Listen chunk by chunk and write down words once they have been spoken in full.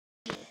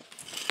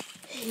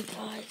Hey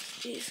guys,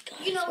 these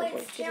guys you know are it's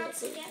working on down a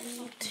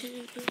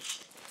YouTube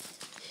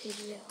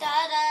video.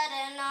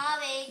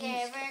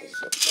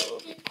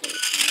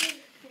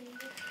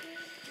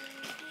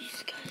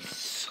 These guys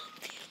suck.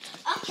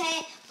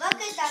 Okay, look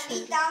at that.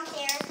 Meet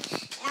downstairs.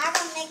 And I'm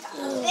gonna make a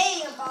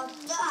video about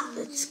that.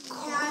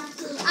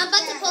 I'm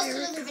about to post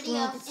another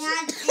video.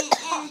 And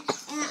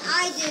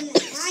I didn't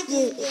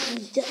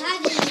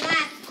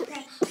laugh.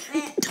 Okay.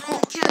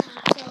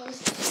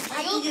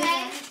 Are you okay?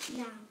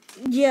 No.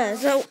 Yeah,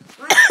 so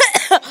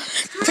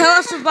tell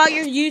us about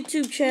your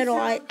YouTube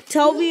channel.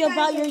 Tell me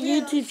about your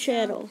YouTube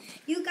channel.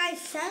 You guys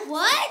said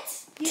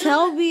what?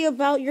 Tell me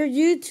about your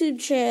YouTube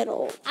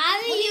channel. I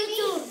have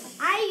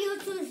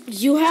a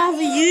YouTube. You have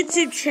a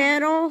YouTube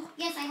channel?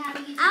 Yes, I have a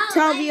YouTube channel.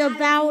 Tell me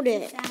about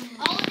it.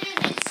 All it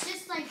is, it's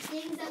just like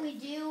things that we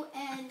do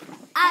and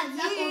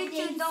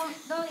YouTube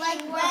don't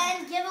like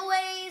when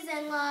giveaways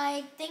and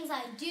like things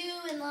I do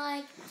and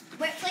like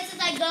places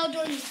I go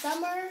during the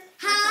summer.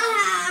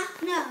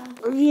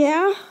 No.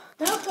 Yeah?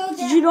 Don't go there.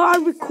 Did you know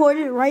I'm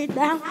recording right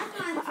now?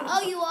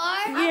 Oh, you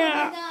are?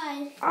 Yeah. Oh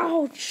my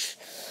God. Ouch.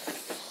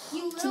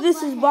 You So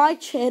this is my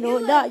channel,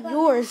 not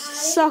yours,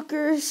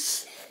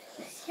 suckers.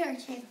 Your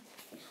channel.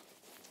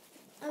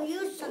 Oh,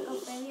 you suck up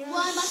in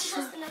Well, I'm about to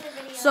post another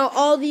video. So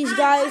all these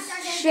guys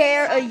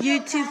share a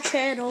YouTube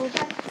channel.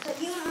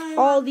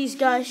 All these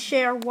guys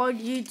share one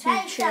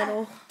YouTube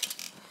channel.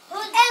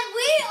 And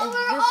we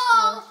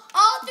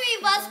all three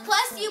of us,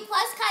 plus you,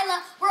 plus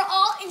Kyla, we're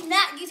all in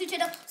that YouTube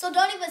channel. So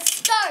don't even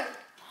start.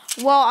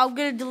 Well, I'm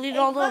gonna delete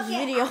all those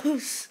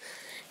videos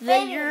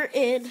that you're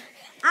in.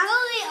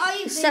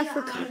 Except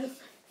for Kyla.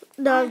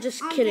 No, I'm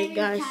just kidding,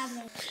 guys.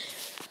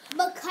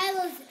 But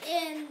Kyla's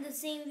in the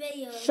same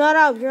video. Shut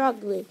up, you're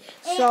ugly.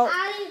 So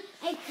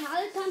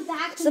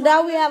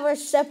now we have our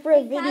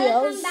separate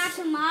videos. Come back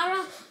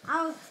tomorrow.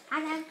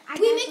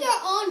 We make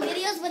our own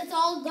videos, but it's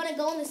all gonna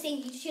go on the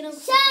same YouTube channel.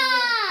 Shut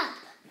up!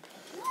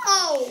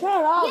 No.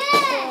 Shut up.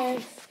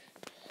 Yes.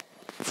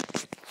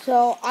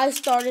 So I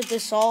started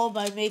this all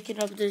by making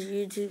up this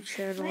YouTube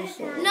channel.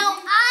 So No,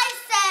 I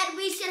said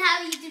we should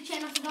have a YouTube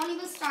channel, so don't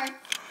even start.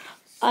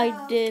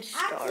 I did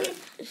start.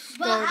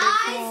 But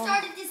I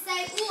started to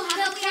say, ooh,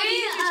 how about we have a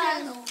YouTube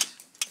channel?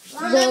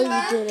 No,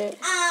 you didn't.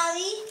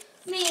 Ali,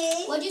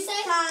 me, What'd you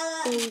say?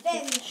 Kyla, and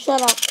baby.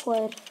 Shut up,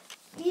 Quinn.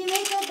 You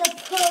make up the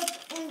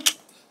poop and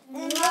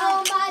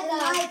Oh my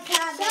God.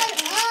 Shut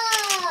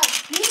up.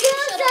 You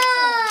shut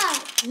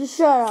up. Just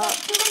shut up.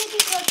 Too many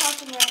people are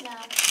talking right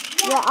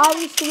now. Yeah,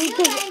 obviously,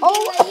 because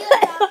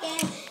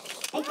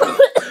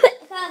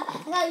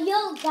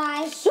Yo,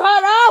 guys.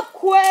 Shut up,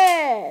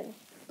 Quinn.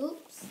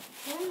 Oops.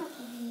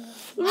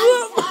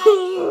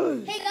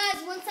 Oh Hey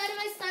guys, one side of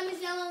my slime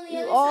is yellow and the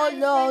other side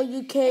no, is red.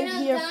 you came And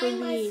here I'm for dyeing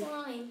my me.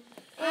 slime.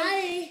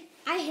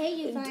 I hate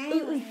you.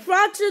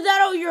 Sponsor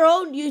that on your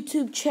own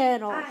YouTube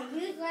channel.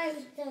 You guys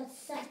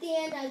just suck. At the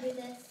end, I'll do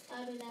this.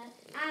 I'll do that.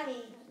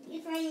 Ali,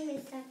 you're trying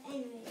to suck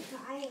anyway, so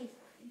I hate you.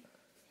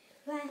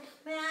 When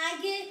I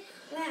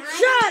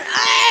Shut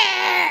up!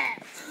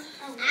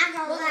 I go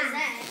What was laugh.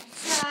 that?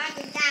 So I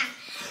can die.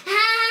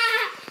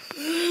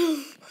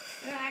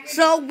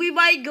 So we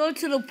might go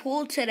to the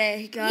pool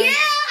today, guys. Yeah,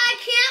 I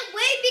can't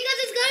wait because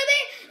it's gonna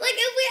be like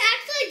if we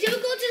actually do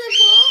go to the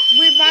pool,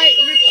 We might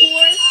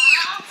record.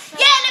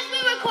 Yeah, and if we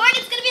record,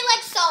 it's gonna be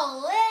like so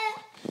lit.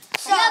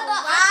 Yeah,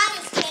 but I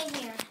just came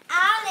here.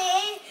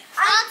 Ali,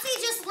 Auntie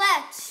just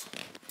left.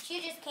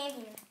 She just came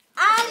here.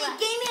 Ali,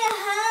 give me a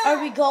hug.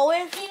 Are we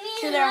going Give me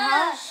to a their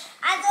hug. house?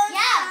 I don't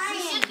Yeah, we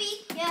should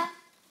be. Yeah.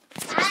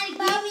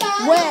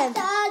 When?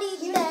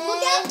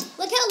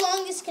 Look how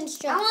long this can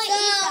stretch. I wanna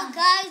eat some.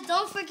 Guys,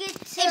 don't forget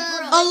to.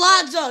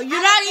 Alonso,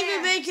 you're not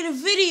even making a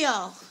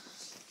video.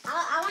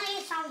 I want to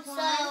eat some. So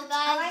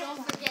guys,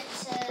 don't forget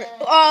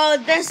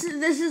to.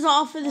 This is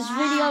all for this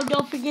video.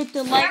 Don't forget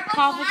to like,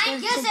 comment,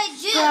 and Yes, I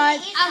do.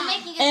 subscribe. I'm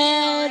making a video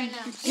And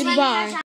right now. goodbye.